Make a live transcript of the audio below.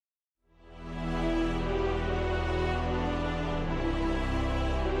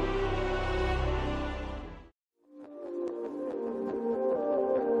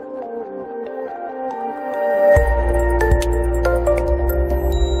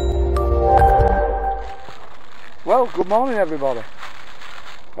Well, good morning everybody.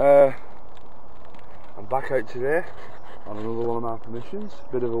 I'm back out today on another one of my commissions.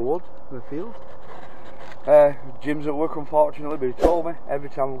 Bit of a wood in the field. Jim's at work unfortunately, but he told me every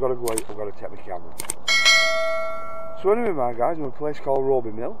time I've got to go out I've got to take my camera. So anyway my guys, I'm at a place called Roby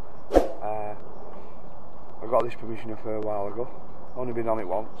Mill. I got this permission a fair while ago. Only been on it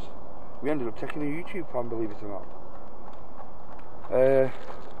once. We ended up taking a YouTube fan, believe it or not.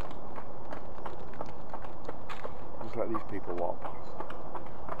 Just let these people walk past.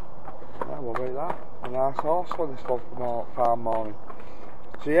 Yeah, what about that? A nice horse for this farm morning.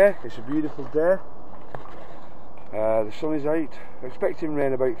 So yeah, it's a beautiful day. The sun is out. Expecting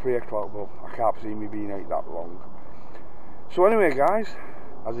rain about 3 o'clock, but I can't see me being out that long. So anyway guys,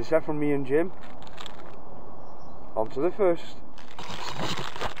 as I said from me and Jim, on to the first.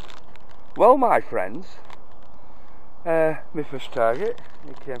 Well my friends, my first target,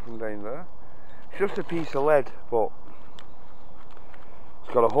 it came from down there. It's just a piece of lead, but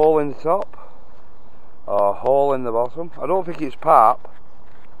it's got a hole in the top, or a hole in the bottom. I don't think it's PARP,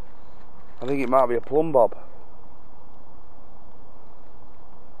 I think it might be a plumb bob.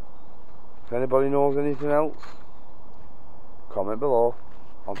 If anybody knows anything else, comment below.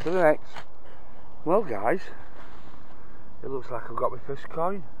 On to the next. Well guys, it looks like I've got my first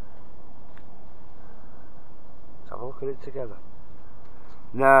coin. Let's have a look at it together.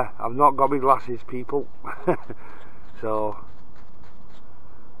 Nah, I've not got my glasses, people. So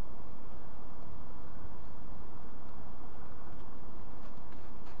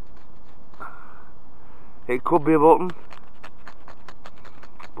it could be a button,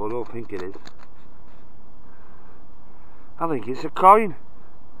 but I don't think it is. I think it's a coin.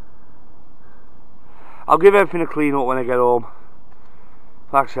 I'll give everything a clean up when I get home.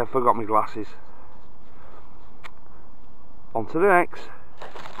 Like I said, I forgot my glasses. On to the next.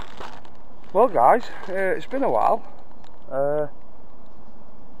 Well guys, it's been a while,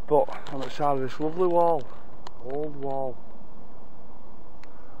 but I'm at the side of this lovely wall, old wall.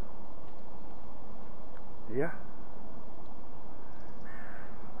 Yeah.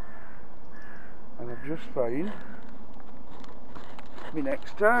 And I've just found my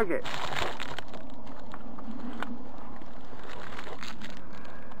next target.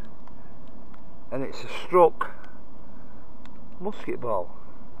 And it's a struck musket ball.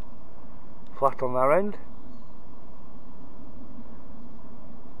 Flat on their end.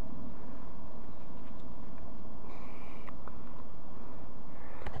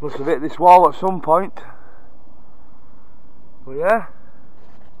 Must have hit this wall at some point. But yeah,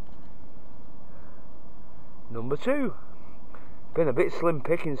 number 2. Been a bit slim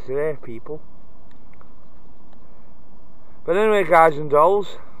pickings today, people. But anyway, guys and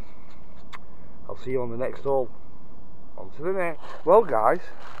dolls, I'll see you on the next hole. On to the next. Well, guys,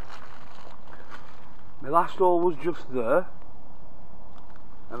 my last hole was just there,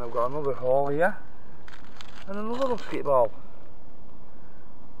 and I've got another hole here, and another musket ball.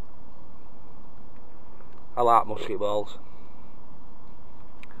 I like musket balls.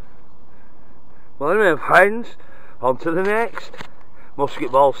 Well anyway friends, on to the next.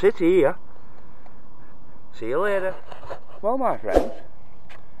 Musket Ball City here. See you later. Well my friends,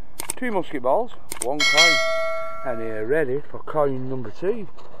 2 musket balls, 1 coin, and you're ready for coin number 2.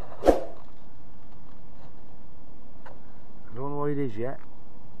 I don't know what it is yet.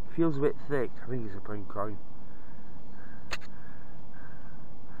 Feels a bit thick. I think it's a £1 coin.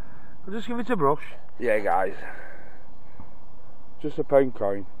 I'll just give it a brush. Yeah guys, just a £1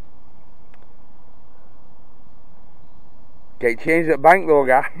 coin. Get changed at bank though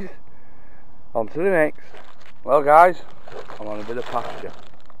guys. On to the next. Well guys, I'm on a bit of pasture.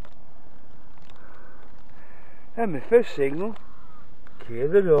 And my first signal, key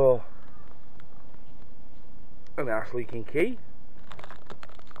of the door. A nice leaking key.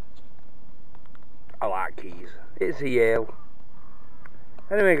 I like keys. It's a Yale.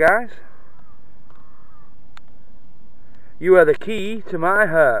 Anyway guys, you are the key to my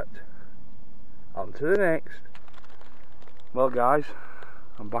heart. On to the next. Well guys,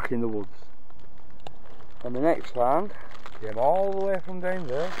 I'm back in the woods. And the next find came all the way from down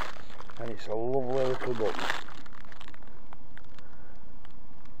there, and it's a lovely little button.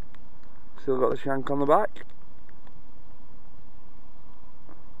 Still got the shank on the back.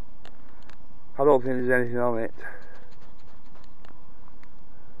 I don't think there's anything on it.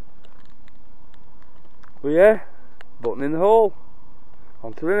 But yeah, button in the hole.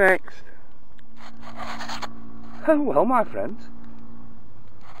 On to the next. Oh well my friends,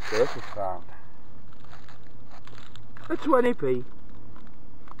 surface found. A 20p.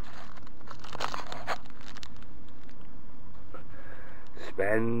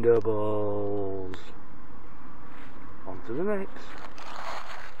 Spendables. On to the next.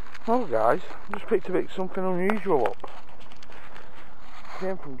 Well guys, I just picked a bit something unusual up.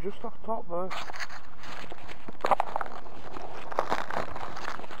 Came from just off top there.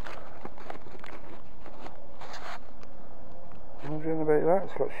 I'm wondering about that,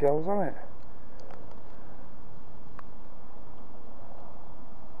 it's got shells on it.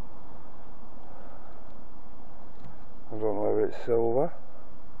 I don't know whether it's silver.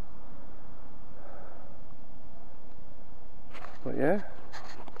 But yeah.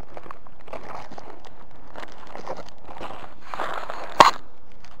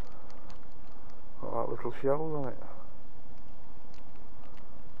 Got that little shells on it.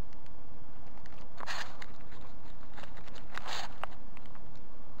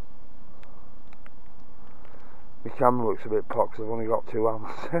 My camera looks a bit poxed, I've only got 2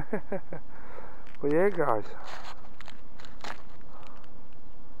 hands. But yeah guys.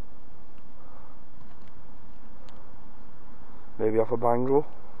 Maybe off a bangle,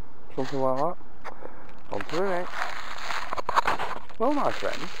 something like that. On to the next. Well my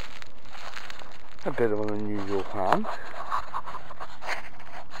friends, a bit of an unusual pan.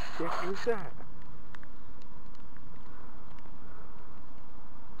 Guess who's that?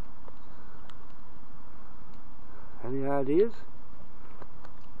 Any ideas?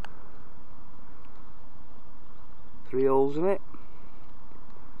 3 holes in it.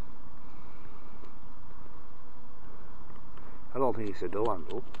 I don't think it's a dull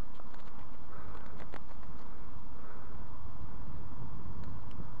handle.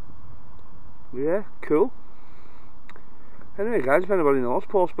 Yeah, cool. Anyway guys, if anybody knows,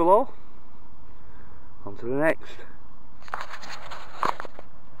 post below. On to the next.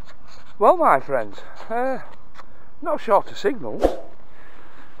 Well my friends, not short of signals.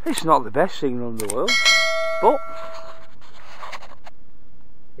 It's not the best signal in the world, but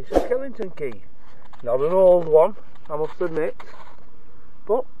it's a skeleton key. Not an old one, I must admit,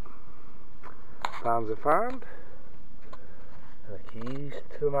 but found are found. The keys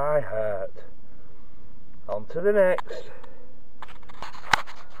to my heart. On to the next.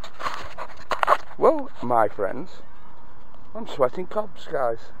 Well, my friends, I'm sweating cobs,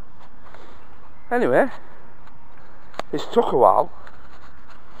 guys. Anyway, it's took a while,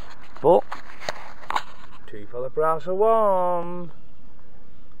 but 2 for the price of 1.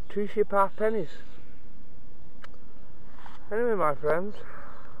 2 ship half pennies. Anyway my friends,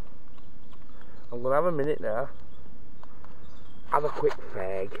 I'm going to have a minute now, have a quick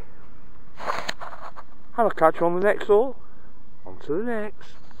fag, and I'll catch you on the next hole. On to the next.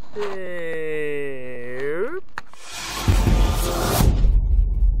 Yay.